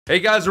Hey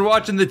guys, we're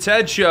watching The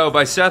Ted Show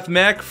by Seth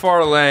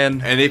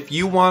MacFarlane. And if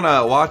you want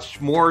to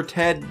watch more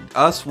Ted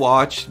us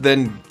watch,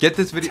 then get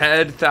this video.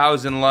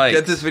 10,000 likes.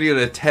 Get this video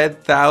to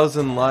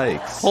 10,000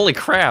 likes. Holy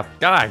crap,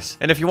 guys.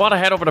 And if you want to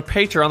head over to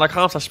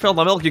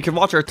patreon.com/spillmymilk, you can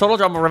watch our Total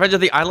Drama Revenge of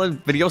the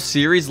Island video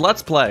series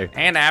Let's Play.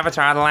 And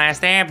Avatar The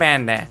Last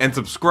Airbender. And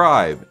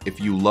subscribe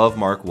if you love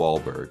Mark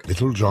Wahlberg.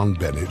 Little John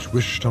Bennett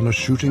wished on a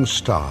shooting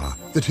star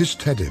that his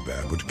teddy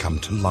bear would come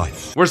to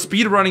life. We're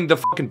speedrunning the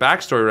fucking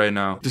backstory right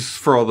now. This is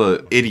for all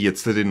the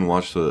idiots that didn't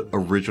watch the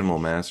original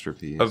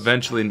masterpiece.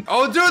 Eventually.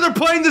 Oh, dude, they're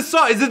playing this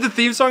song. Is it the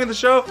theme song of the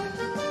show?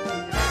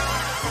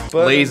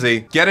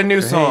 Lazy. Get a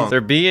new song.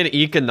 They're being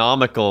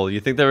economical.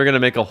 You think they were going to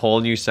make a whole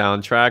new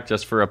soundtrack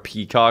just for a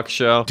Peacock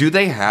show? Do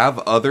they have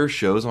other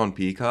shows on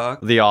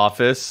Peacock? The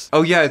Office.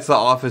 Oh yeah, it's the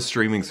Office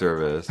streaming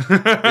service.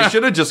 They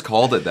should have just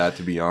called it that,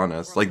 to be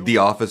honest. Like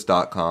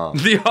theoffice.com.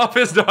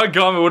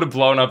 Theoffice.com, it would have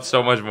blown up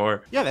so much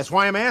more. Yeah, that's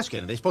why I'm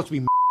asking. Are they supposed to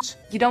be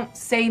You don't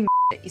say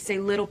you say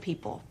little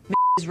people.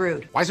 Is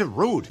rude. Why is it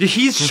rude?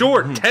 He's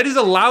short. Ted is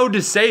allowed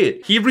to say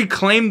it. He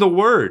reclaimed the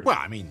word. Well,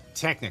 I mean,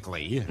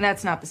 technically.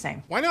 That's not the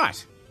same. Why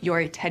not? You're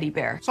a teddy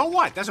bear. So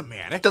what? Doesn't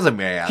matter. Doesn't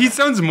matter. He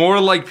sounds more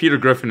like Peter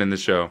Griffin in the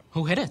show.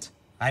 Who hit it?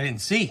 I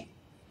didn't see.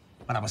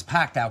 But I was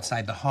packed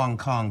outside the Hong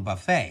Kong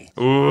buffet.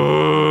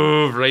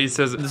 Ooh,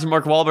 racism. This is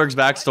Mark Wahlberg's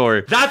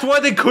backstory. That's why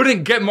they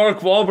couldn't get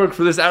Mark Wahlberg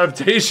for this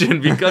adaptation,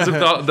 because of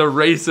the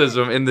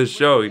racism in the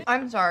show.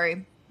 I'm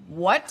sorry.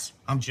 What?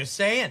 I'm just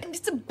saying.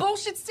 It's a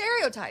bullshit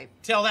stereotype.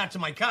 Tell that to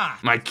my car.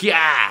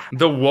 Yeah.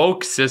 The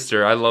woke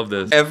sister. I love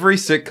this. Every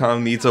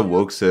sitcom needs a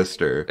woke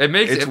sister.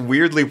 It's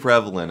weirdly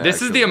prevalent.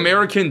 This is the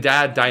American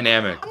dad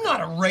dynamic. I'm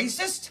not a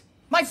racist.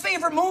 My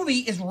favorite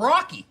movie is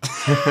Rocky.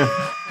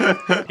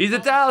 He's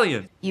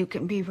Italian. You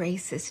can be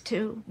racist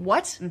too.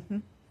 What?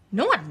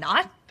 No, I'm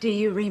not. Do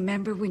you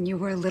remember when you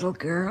were a little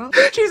girl?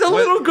 She's a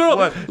little girl.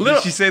 What?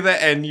 Did she say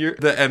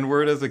the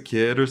N-word as a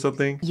kid or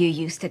something? You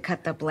used to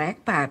cut the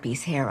black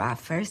Barbie's hair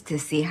off first to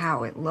see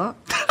how it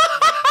looked.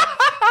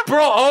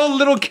 Bro, all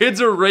little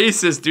kids are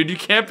racist, dude. You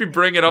can't be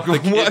bringing up the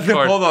kid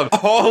card. Hold on.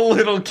 All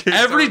little kids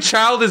Every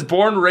child is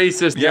born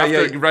racist. Yeah.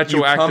 Retroactive.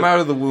 You come out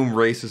of the womb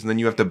racist, and then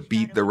you have to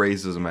beat the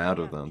racism out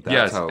of them.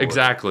 That's how it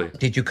exactly. works.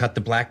 Did you cut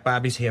the black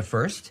Bobby's hair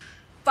first?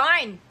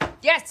 Fine.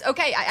 Yes,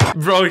 okay.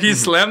 Bro, he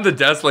slammed the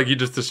desk like he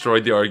just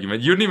destroyed the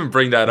argument. You didn't even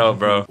bring that up,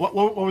 bro. What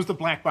was the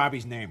Black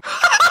Bobby's name?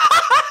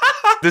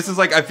 This is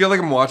like, I feel like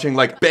I'm watching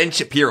like Ben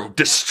Shapiro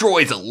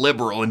destroys a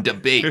liberal in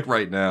debate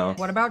right now.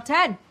 What about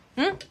Ted?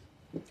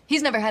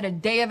 He's never had a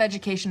day of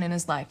education in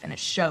his life, and it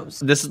shows.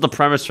 This is the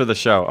premise for the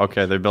show.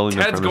 Okay, they're building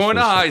the Ted's premise going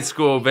to for the show. high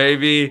school,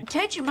 baby.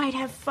 Ted, you might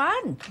have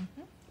fun.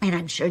 And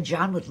I'm sure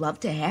John would love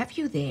to have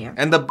you there.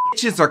 And the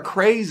bitches are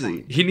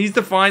crazy. He needs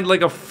to find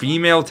like a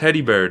female teddy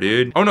bear,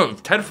 dude. Oh no,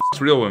 Ted fucks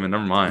real women.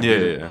 Never mind.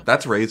 Yeah.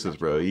 That's racist,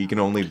 bro. He can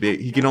only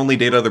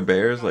date other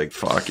bears. Like,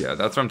 Fuck yeah,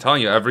 that's what I'm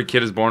telling you. Every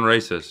kid is born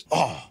racist.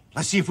 Oh,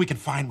 let's see if we can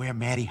find where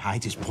Maddie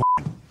hides his porn.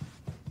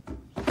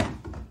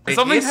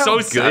 Something so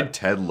good sad.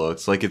 Ted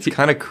looks. Like, it's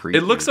kind of creepy.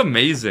 It looks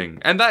amazing,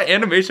 and that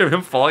animation of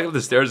him falling up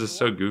the stairs is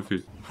so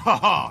goofy.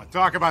 Oh,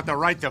 talk about the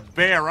right to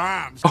bear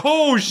arms.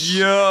 Oh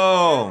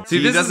Yo! See,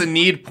 he this doesn't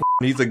need porn.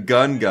 He's a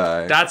gun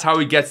guy. That's how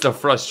he gets the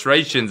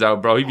frustrations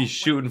out, bro. He be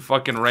shooting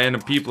fucking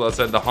random people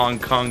outside the Hong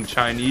Kong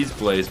Chinese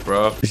place,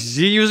 bro. Is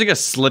he using a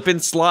slip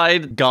and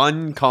slide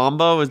gun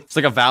combo? It's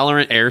like a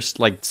Valorant air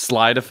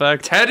slide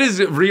effect. Ted is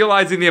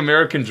realizing the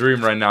American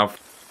dream right now.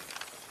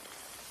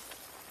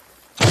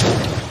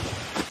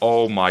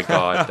 Oh my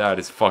god, that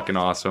is fucking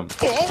awesome.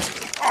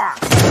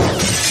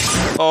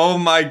 Oh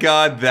my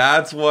god,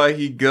 that's why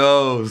he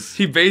goes.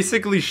 He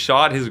basically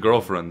shot his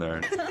girlfriend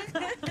there.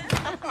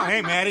 Oh,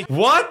 hey, Maddie.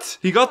 What?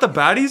 He got the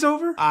baddies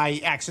over?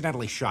 I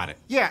accidentally shot it.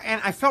 Yeah,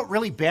 and I felt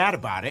really bad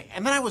about it.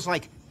 And then I was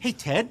like, hey,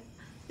 Ted,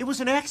 it was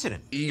an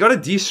accident. You gotta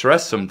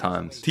de-stress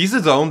sometimes. He's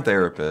his own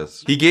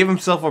therapist. He gave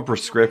himself a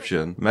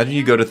prescription. Imagine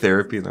you go to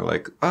therapy and they're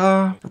like,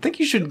 I think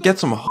you should get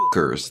some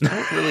hookers.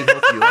 That'll really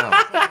help you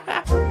out.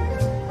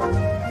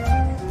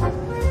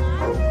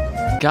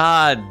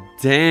 God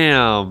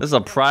damn. This is a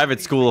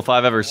private school if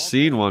I've ever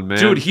seen one, man.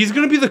 Dude, he's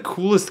gonna be the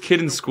coolest kid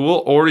in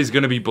school, or he's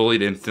gonna be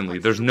bullied instantly.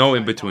 There's no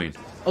in between.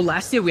 Oh,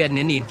 last year we had an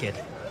Indian kid.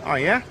 Oh,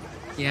 yeah?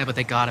 Yeah, but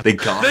they got him. They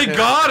got They him.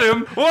 got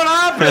him! What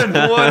happened?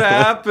 What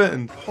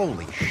happened?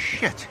 Holy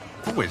shit.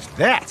 Who is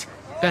that?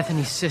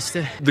 Bethany's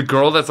sister, The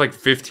girl that's like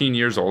 15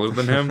 years older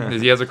than him,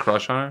 he has a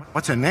crush on her?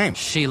 What's her name?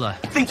 Sheila.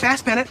 Think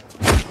fast, Bennett.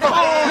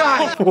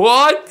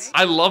 What?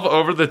 I love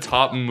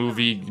over-the-top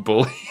movie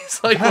bullies.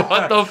 Like,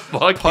 what the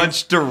fuck?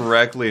 Punch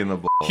directly in the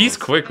balls. He's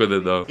quick with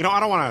it, though. You know, I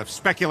don't want to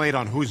speculate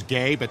on who's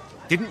gay, but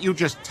didn't you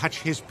just touch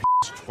his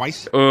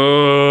twice?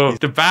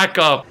 The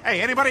backup.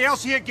 Hey, anybody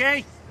else here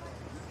gay?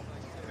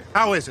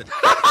 How is it?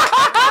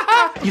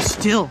 You're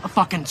still a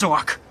fucking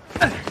dork.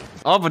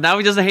 Oh, but now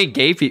he doesn't hate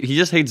gay people. He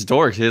just hates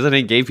dorks. He doesn't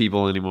hate gay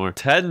people anymore.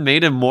 Ted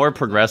made him more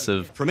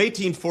progressive. From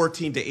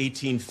 1814 to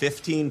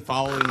 1815,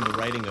 following the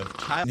writing of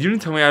You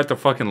didn't tell me I have to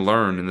fucking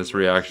learn in this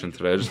reaction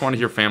today. I just want to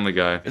hear Family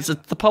Guy. It's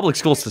the public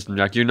school system,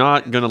 Jack. You're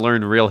not going to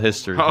learn real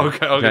history.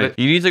 Okay.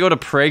 You need to go to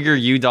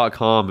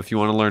PragerU.com if you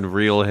want to learn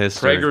real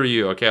history.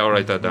 PragerU. Okay, I'll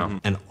write that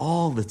down. and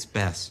all that's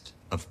best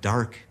of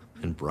dark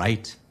and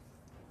bright.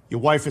 Your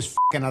wife is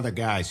f***ing other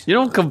guys. You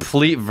don't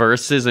complete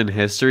verses in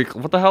history.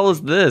 What the hell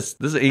is this?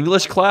 This is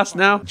English class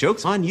now?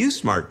 Joke's on you,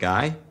 smart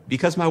guy,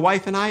 because my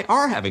wife and I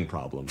are having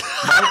problems.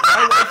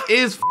 My wife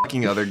is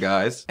fucking other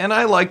guys, and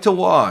I like to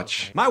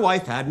watch. My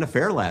wife had an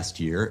affair last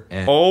year,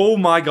 and Oh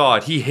my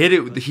god, he hit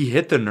it. He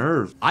hit the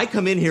nerve. I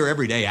come in here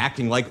every day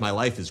acting like my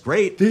life is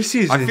great. This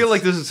is. I feel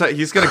like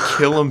he's gonna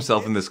kill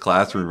himself in this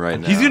classroom right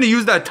now. He's gonna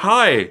use that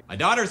tie. My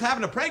daughter's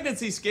having a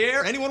pregnancy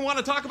scare. Anyone want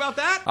to talk about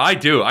that? I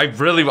do. I want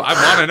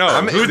to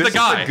know. Who's this the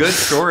guy? Is a good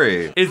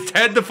story. Is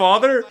Ted the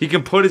father? He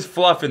can put his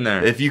fluff in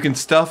there. If you can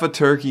stuff a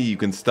turkey, you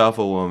can stuff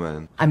a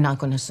woman. I'm not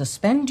going to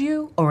suspend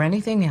you or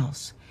anything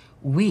else.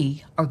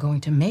 We are going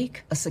to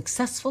make a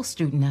successful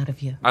student out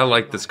of you. I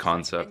like this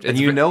concept. And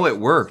you know it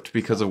worked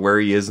because of where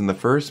he is in the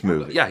first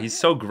movie. Yeah, he's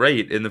so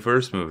great in the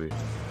first movie.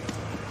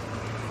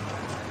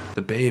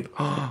 The babe.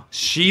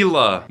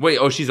 Sheila. Wait,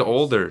 she's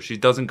older. She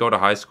doesn't go to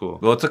high school.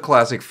 Well, it's a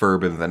classic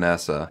Ferb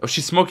Vanessa. Oh,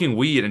 she's smoking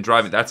weed and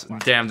driving. That's,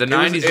 damn, the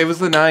 90s. It was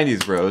the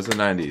 90s, bro. It was the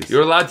 90s. You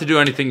were allowed to do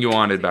anything you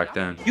wanted back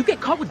then. You get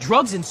caught with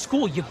drugs in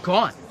school, you're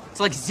gone. It's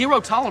like zero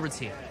tolerance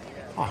here.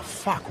 Oh,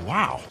 fuck,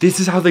 wow.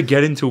 This is how they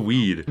get into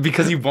weed.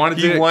 Because he wanted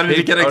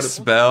to get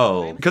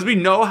expelled. Because we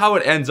know how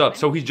it ends up.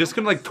 So he's just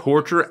gonna like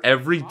torture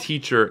every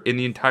teacher in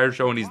the entire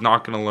show and he's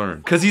not gonna learn.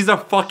 Because he's a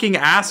fucking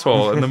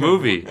asshole in the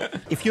movie.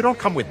 If you don't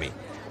come with me,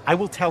 I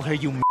will tell her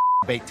you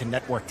bait to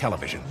network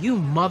television. You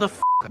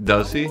motherfucker.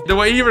 Does he? The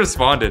way he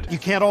responded. You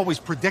can't always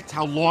predict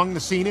how long the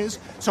scene is,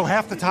 so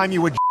half the time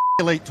you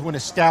ejaculate to an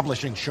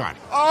establishing shot.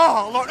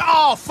 Oh, Lord.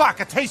 Oh, fuck,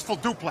 a tasteful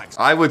duplex.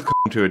 I would come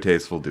to a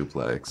tasteful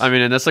duplex. I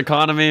mean, in this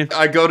economy,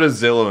 I go to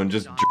Zillow and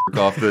just jerk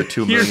off the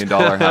 $2 million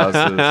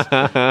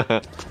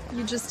houses.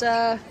 You just,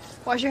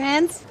 wash your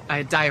hands? I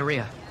had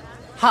diarrhea.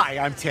 Hi,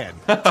 I'm Ted.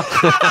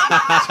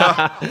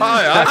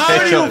 How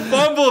do you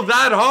fumble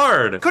that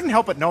hard? Couldn't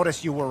help but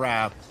notice you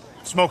were,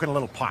 smoking a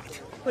little pot.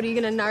 What, are you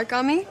gonna narc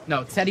on me?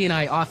 No, Teddy and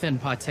I often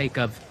partake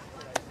of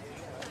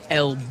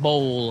El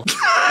Bowl.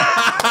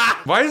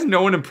 Why is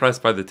no one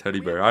impressed by the teddy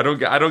bear? I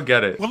don't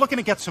get it. We're looking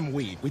to get some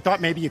weed. We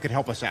thought maybe you could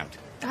help us out.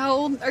 How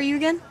old are you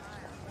again?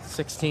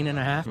 16 and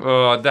a half.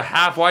 The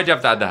half. Why'd you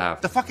have to add the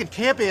half? The fucking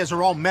Care Bears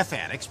are all meth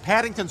addicts,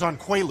 Paddington's on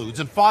Quaaludes,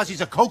 and Fozzie's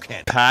a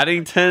cokehead.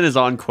 Paddington is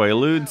on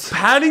Quaaludes.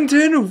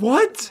 Paddington?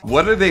 What?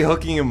 What are they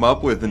hooking him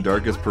up with in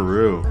Darkest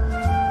Peru?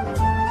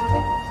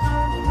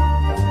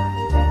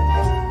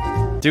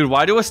 Dude,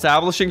 why do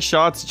establishing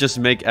shots just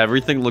make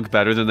everything look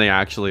better than they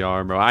actually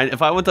are, bro?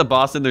 If I went to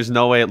Boston, there's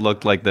no way it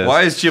looked like this.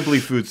 Why is Ghibli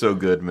food so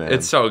good, man?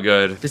 It's so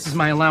good. This is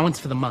my allowance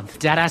for the month.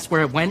 Dad asked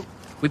where it went.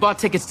 We bought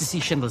tickets to see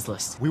Schindler's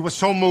List. We were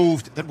so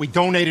moved that we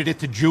donated it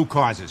to Jew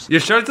causes. You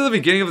showed it to the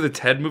beginning of the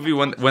Ted movie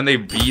when they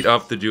beat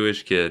up the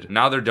Jewish kid.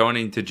 Now they're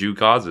donating to Jew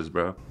causes,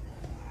 bro.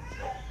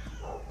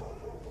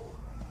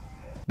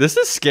 This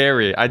is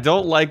scary. I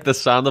don't like the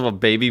sound of a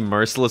baby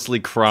mercilessly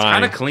crying. It's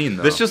kind of clean,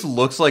 though. This just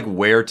looks like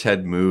where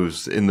Ted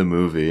moves in the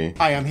movie.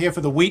 Hi, I'm here for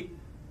the wheat.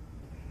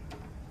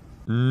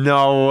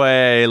 No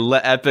way.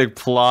 Epic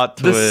plot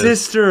twist. The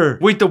sister.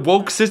 Wait, the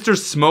woke sister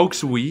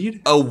smokes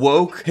weed? A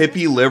woke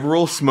hippie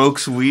liberal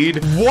smokes weed?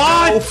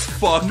 What? No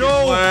fucking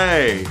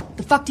way.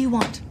 The fuck do you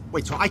want?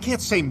 Wait, so I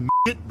can't say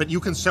shit, but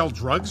you can sell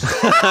drugs?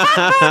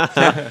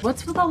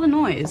 What's with all the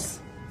noise?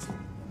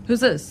 Who's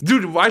this?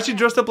 Dude, why is she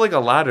dressed up like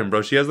Aladdin,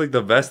 bro? She has like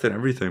the vest and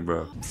everything,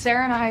 bro.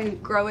 Sarah and I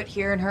grow it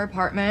here in her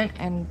apartment,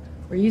 and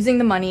we're using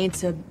the money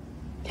to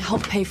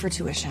help pay for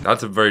tuition.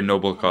 That's a very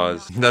noble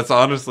cause. That's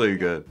honestly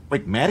good.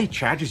 Wait, Maddie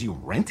charges you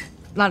rent?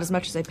 Not as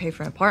much as I pay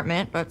for an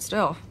apartment, but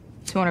still.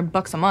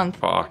 $200 a month.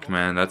 Fuck,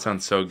 man, that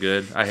sounds so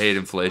good. I hate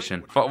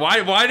inflation. But why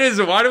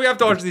do we have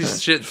to watch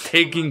these shit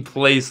taking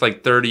place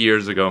like 30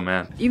 years ago,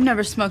 man? You've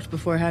never smoked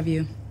before, have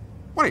you?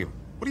 What are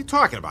you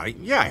talking about?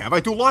 Yeah, I have. I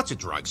do lots of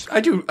drugs.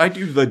 I do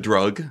the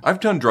drug. I've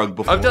done drug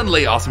before. I've done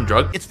late awesome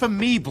drug. It's for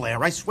me,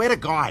 Blair. I swear to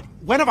God.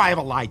 When have I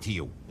ever lied to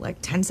you? Like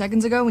 10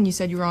 seconds ago when you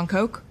said you were on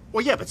coke?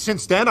 Well, yeah, but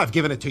since then, I've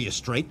given it to you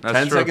straight. That's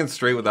 10 true. seconds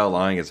straight without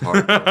lying is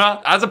hard.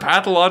 As a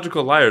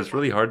pathological liar, it's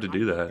really hard to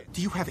do that.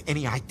 Do you have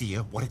any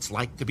idea what it's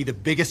like to be the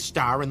biggest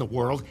star in the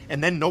world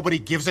and then nobody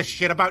gives a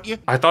shit about you?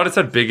 I thought it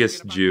said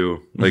biggest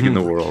Jew, like in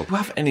the world. Do you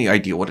have any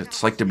idea what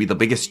it's like to be the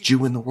biggest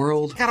Jew in the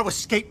world? I gotta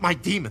escape my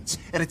demons,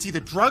 and it's either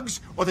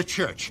drugs or the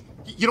church.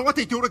 You know what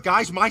they do to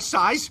guys my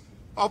size?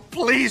 Oh,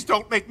 please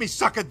don't make me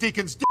suck a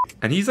deacon's dick.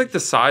 And he's like the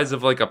size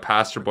of like a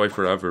pastor boy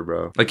forever,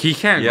 bro. Like he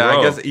can't Yeah, grow.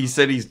 I guess he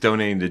said he's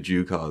donating to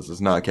Jew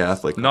causes, not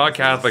Catholic causes. Not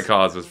Catholic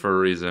causes for a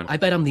reason. I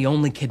bet I'm the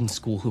only kid in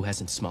school who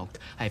hasn't smoked.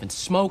 I haven't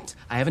smoked,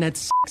 I haven't had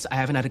sex, I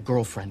haven't had a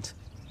girlfriend.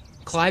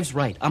 Clive's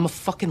right. I'm a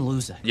fucking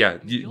loser. Yeah,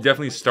 you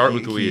definitely start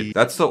with weed.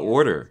 That's the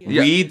order.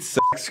 Yeah. Weed,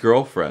 sex,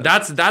 girlfriend.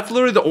 That's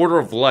literally the order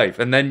of life,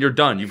 and then you're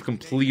done. You've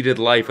completed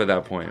life at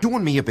that point. You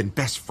and me have been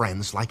best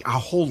friends like our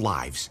whole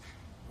lives.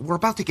 We're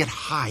about to get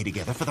high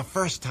together for the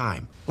first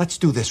time. Let's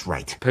do this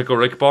right. Pickle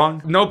Rick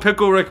Bong? No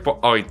Pickle Rick Bong.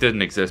 Oh, it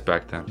didn't exist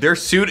back then. Their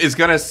suit is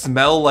gonna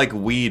smell like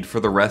weed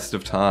for the rest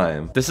of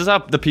time. This is how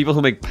the people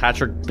who make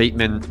Patrick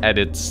Bateman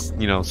edits,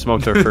 you know,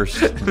 smoke their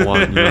first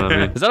one. You know what I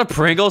mean? Is that a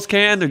Pringles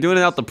can? They're doing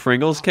it out the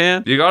Pringles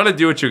can? You gotta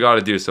do what you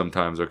gotta do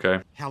sometimes, okay?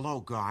 Hello,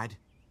 God.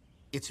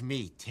 It's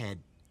me, Ted.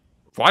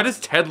 Why does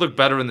Ted look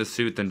better in the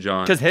suit than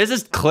John? Because his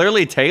is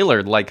clearly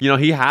tailored. Like, you know,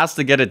 he has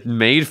to get it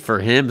made for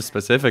him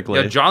specifically.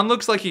 Yeah, John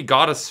looks like he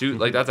got a suit.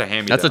 Like, that's a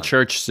hand-me-down. That's a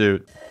church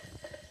suit.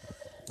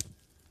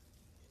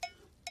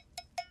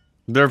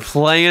 They're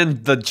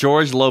playing the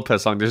George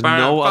Lopez song. There's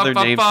no other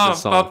names to the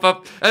song.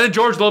 And then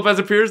George Lopez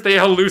appears. They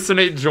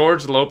hallucinate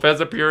George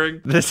Lopez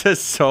appearing. This is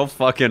so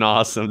fucking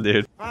awesome,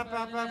 dude.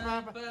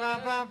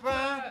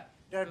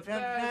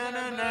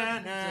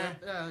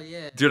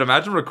 Dude,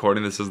 imagine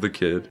recording this as the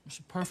kid. It's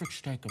a perfect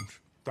steakum.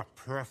 The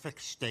perfect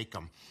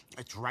steakum.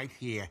 It's right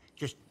here.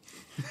 Just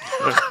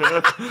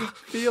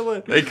feel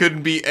it. They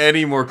couldn't be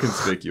any more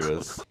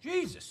conspicuous.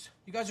 Jesus,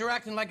 you guys are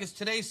acting like it's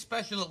today's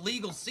special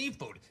illegal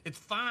seafood. It's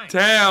fine.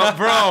 Damn,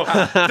 bro.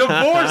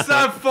 Divorce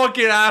that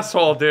fucking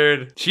asshole,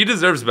 dude. She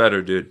deserves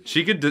better, dude.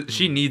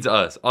 She needs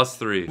us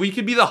three. We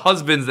could be the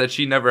husbands that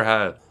she never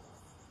had.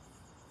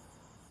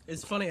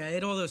 It's funny, I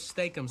ate all those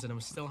steakums and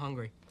I'm still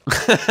hungry.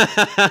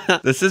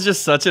 This is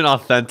just such an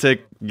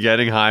authentic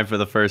getting high for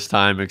the first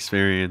time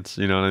experience.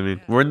 You know what I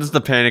mean? When does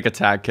the panic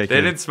attack kick in?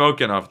 They didn't smoke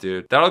enough,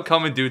 dude. That'll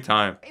come in due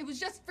time. It was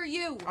just for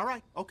you. all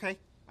right, okay.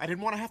 I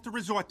didn't want to have to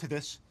resort to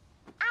this.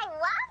 I love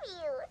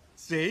you.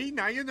 See,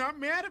 now you're not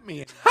mad at me.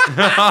 He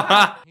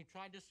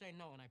tried to say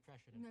no and I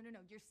pressured him. No,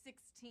 you're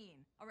 16.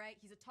 All right,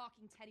 he's a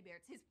talking teddy bear.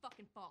 It's his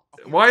fucking fault.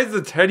 Why is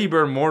the teddy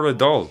bear more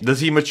adult?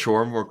 Does he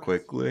mature more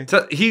quickly?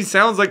 He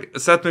sounds like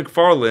Seth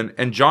MacFarlane,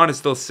 and John is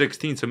still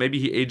 16, so maybe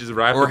he ages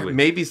rapidly. Or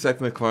maybe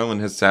Seth MacFarlane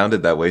has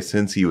sounded that way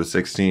since he was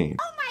 16.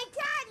 Oh my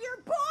God, your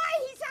boy!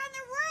 He's on the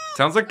roof.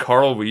 Sounds like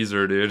Carl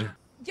Weezer, dude.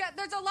 Yeah,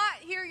 there's a lot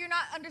here you're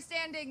not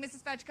understanding,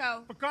 Mrs.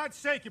 Fetchko. For God's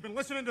sake, you've been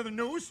listening to the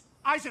news?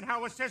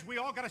 Eisenhower says we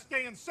all gotta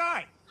stay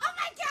inside. Oh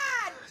my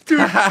God! Dude,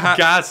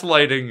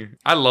 gaslighting.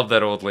 I love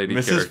that old lady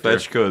Mrs. character.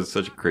 Fetchko is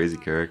such a crazy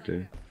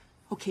character.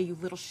 Okay, you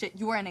little shit,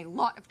 you are in a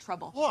lot of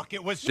trouble. Look,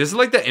 it was... This is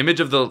like the image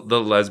of the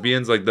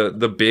lesbians, like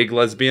the big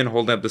lesbian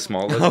holding up the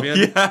small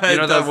lesbian. yeah, you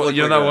know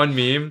that one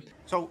meme?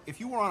 So, if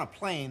you were on a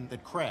plane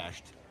that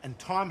crashed, and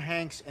Tom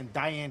Hanks and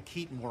Diane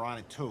Keaton were on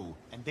it too,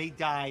 and they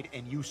died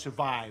and you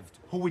survived,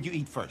 who would you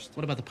eat first?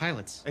 What about the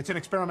pilots? It's an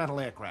experimental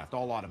aircraft,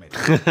 all automated.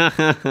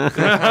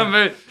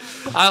 I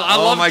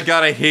Oh love, my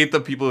God, I hate the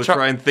people who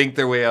try and think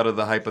their way out of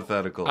the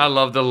hypothetical. I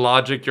love the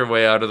logic your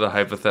way out of the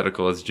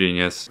hypothetical is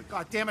genius.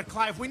 God damn it,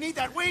 Clive, we need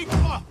that weed!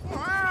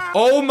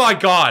 Oh my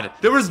God,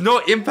 there was no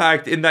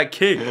impact in that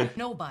kick.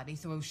 Nobody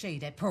throws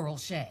shade at Pearl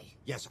Shea.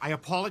 Yes, I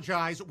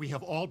apologize. We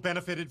have all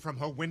benefited from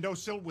her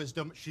windowsill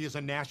wisdom. She is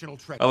a national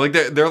treasure. I like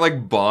they're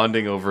like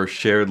bonding over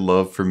shared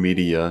love for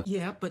media.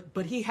 Yeah,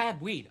 but he had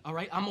weed, all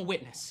right? I'm a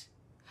witness.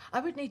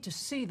 I would need to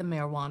see the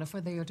marijuana for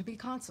there to be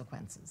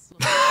consequences.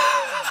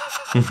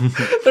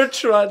 They're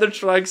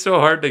trying so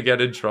hard to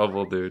get in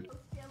trouble, dude.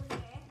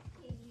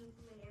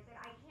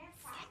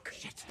 Fuck,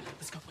 shit.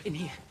 Let's go in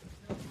here.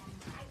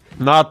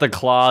 Not the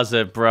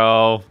closet,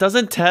 bro.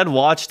 Doesn't Ted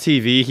watch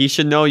TV? He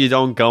should know you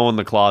don't go in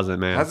the closet,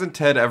 man. Hasn't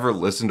Ted ever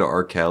listened to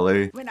R.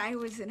 Kelly? When I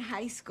was in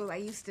high school, I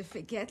used to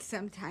forget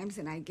sometimes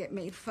and I'd get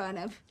made fun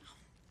of.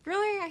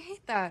 Really? I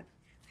hate that.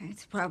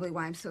 That's probably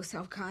why I'm so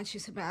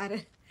self-conscious about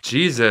it.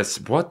 Jesus,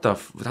 what the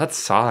that's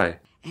sigh.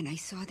 And I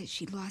saw that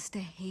she lost a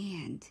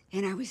hand,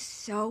 and I was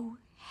so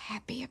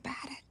happy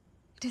about it.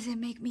 Does it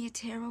make me a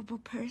terrible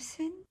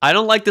person? I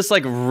don't like this,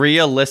 like,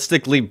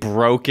 realistically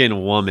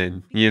broken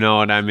woman. You know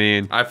what I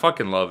mean? I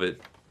fucking love it.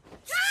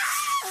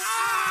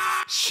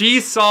 She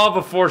saw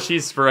before she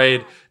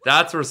sprayed.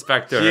 That's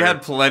respect to her. She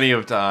had plenty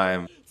of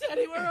time.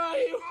 Teddy, where are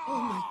you?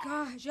 Oh my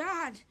God,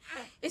 John.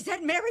 Is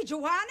that Mary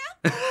Joanna?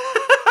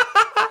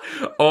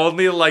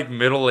 Only, like,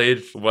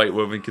 middle-aged white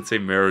women could say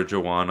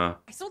marijuana.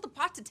 I sold the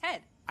pot to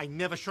Ted. I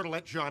never should have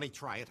let Johnny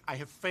try it. I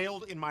have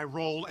failed in my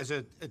role as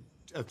a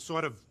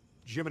sort of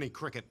Jiminy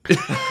Cricket. That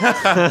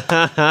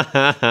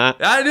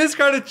is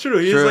kind of true.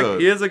 He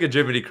is like a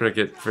Jiminy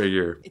Cricket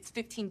figure. It's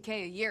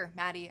 $15K a year,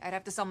 Maddie. I'd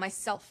have to sell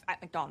myself at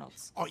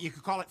McDonald's. Oh, you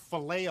could call it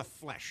fillet of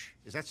flesh.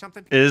 Is that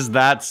something? Is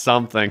that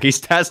something? He's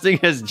testing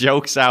his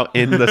jokes out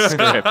in the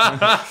script.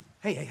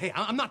 Hey,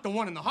 I'm not the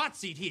one in the hot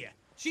seat here.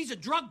 She's a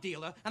drug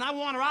dealer, and I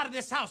want her out of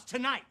this house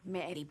tonight.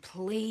 Maddie,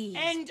 please.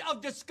 End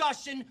of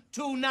discussion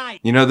tonight.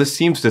 You know, this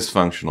seems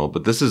dysfunctional,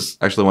 but this is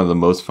actually one of the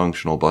most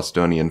functional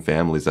Bostonian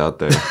families out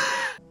there.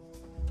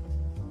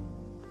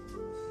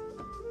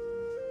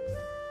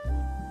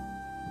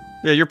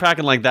 Yeah, you're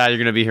packing like that, you're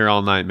gonna be here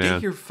all night, man.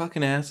 Get your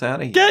fucking ass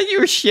out of here. Get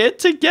your shit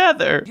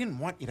together. I didn't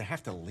want you to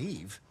have to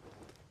leave.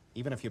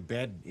 Even if your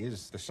bed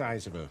is the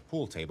size of a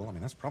pool table, I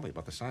mean, that's probably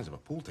about the size of a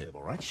pool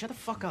table, right? Shut the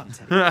fuck up,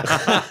 Teddy.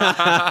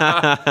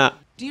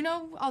 Do you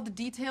know all the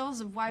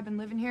details of why I've been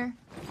living here?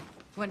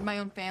 When my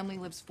own family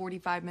lives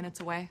 45 minutes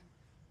away.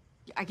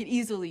 I could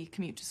easily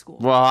commute to school.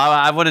 Well,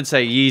 I wouldn't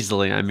say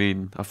easily. I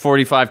mean, a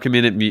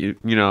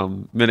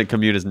 45-minute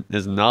commute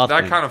is nothing.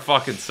 That kind of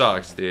fucking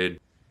sucks, dude.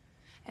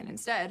 And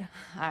instead,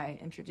 I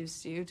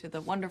introduced you to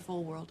the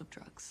wonderful world of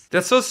drugs.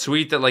 That's so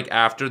sweet that, like,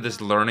 after this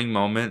learning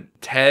moment,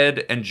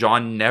 Ted and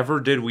John never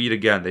did weed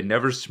again. They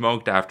never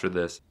smoked after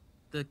this.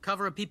 The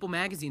cover of People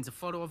magazine's a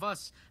photo of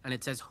us, and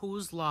it says,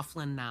 "Who's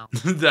Laughlin now?"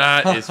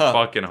 That is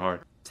fucking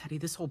hard. Teddy,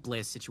 this whole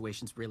Blair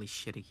situation's really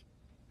shitty.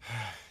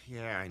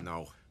 Yeah, I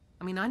know.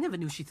 I mean, I never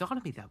knew she thought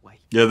of me that way.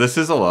 Yeah, this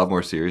is a lot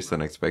more serious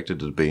than I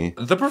expected it to be.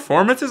 The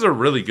performances are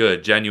really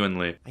good,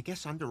 genuinely. I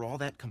guess under all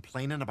that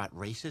complaining about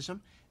racism,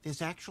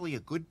 there's actually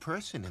a good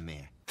person in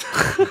there.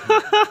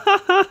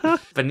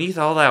 Beneath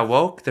all that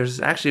woke, there's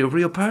actually a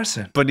real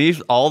person.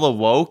 Beneath all the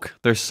woke,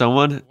 there's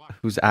someone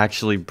who's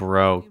actually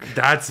broke.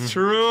 That's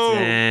true.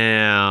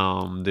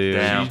 Damn, dude.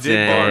 Damn. She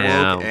did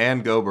go woke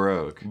and go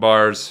broke.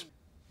 Bars.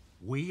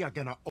 We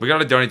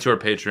gotta donate to our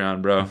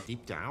Patreon, bro.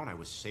 Deep down, I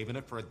was saving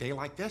it for a day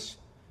like this,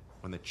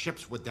 when the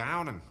chips were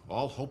down and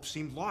all hope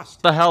seemed lost.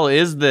 What the hell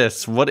is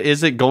this? What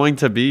is it going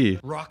to be?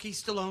 Rocky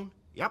Stallone?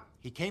 Yep.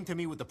 He came to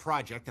me with the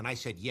project, and I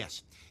said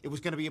yes. It was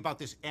going to be about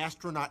this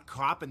astronaut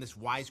cop and this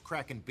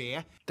wisecracking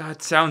bear.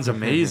 That sounds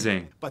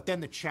amazing. But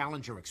then the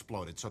Challenger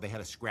exploded, so they had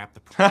to scrap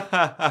the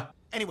project.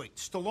 Anyway,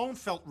 Stallone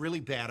felt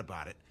really bad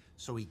about it,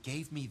 so he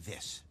gave me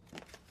this.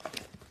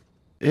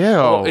 Ew.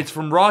 Oh, it's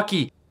from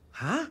Rocky.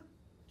 Huh?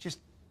 Just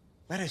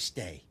let her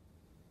stay.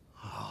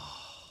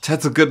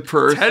 Ted's a good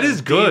person. Ted is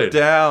good.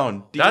 Deep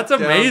down. That's Deep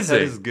down, amazing.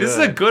 Ted is good. This is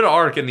a good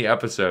arc in the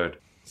episode.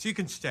 So you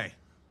can stay.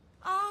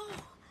 Oh,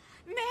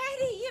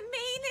 Maddie, you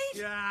mean it?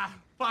 Yeah,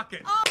 fuck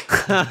it.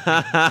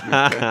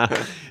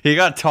 He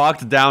got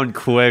talked down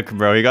quick,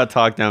 bro. He got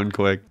talked down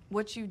quick.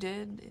 What you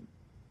did, it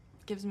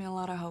gives me a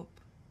lot of hope.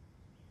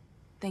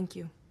 Thank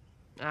you.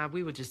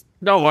 We were just...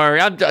 Don't worry.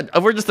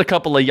 We're just a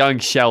couple of young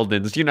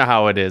Sheldons. You know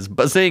how it is.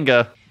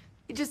 Bazinga.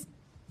 You just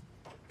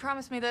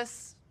promise me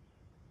this.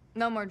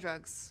 No more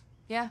drugs.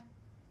 Yeah?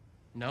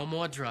 No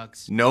more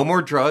drugs. No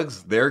more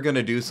drugs. They're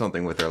gonna do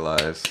something with their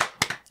lives.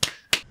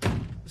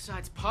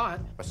 Besides pot.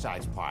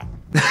 Besides pot.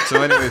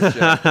 So anyways,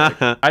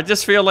 Jeff, I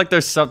just feel like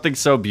there's something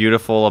so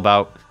beautiful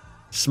about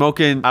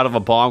smoking out of a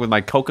bong with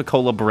my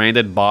Coca-Cola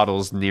branded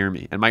bottles near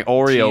me and my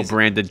Oreo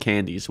branded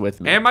candies with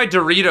me. And my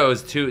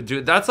Doritos, too.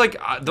 Dude, that's like...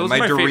 those my are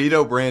my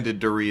Dorito branded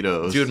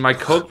Doritos. Dude, my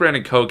Coke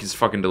branded Coke is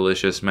fucking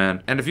delicious,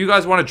 man. And if you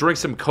guys want to drink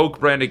some Coke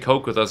branded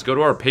Coke with us, go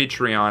to our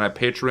Patreon at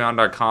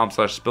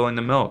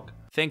patreon.com/spillingthemilk.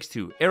 Thanks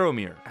to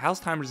Aeromir,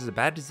 Alzheimer's is a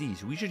bad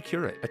disease, we should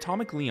cure it.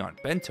 Atomic Leon,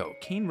 Bento,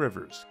 Kane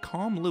Rivers,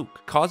 Calm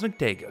Luke, Cosmic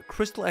Dega,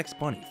 Crystal X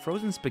Bunny,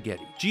 Frozen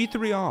Spaghetti,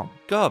 G3 Om,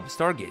 Gub,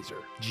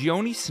 Stargazer,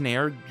 Gioni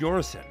Snare,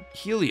 Yorison,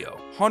 Helio,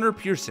 Hunter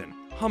Pearson,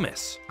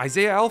 Hummus,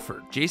 Isaiah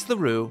Alford, Jace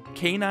LaRue,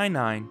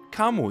 K99,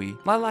 Kamui,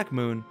 Lilac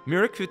Moon,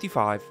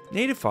 Mirik55,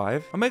 Native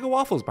 5, Omega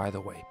Waffles by the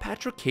way,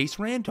 Patrick Case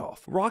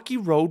Randolph, Rocky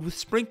Road with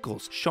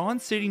Sprinkles, Sean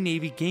City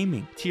Navy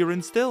Gaming,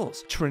 Tyrion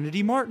Stills,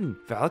 Trinity Martin,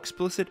 Val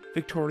Explicit,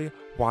 Victoria,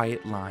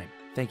 Wyatt Lime.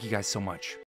 Thank you guys so much.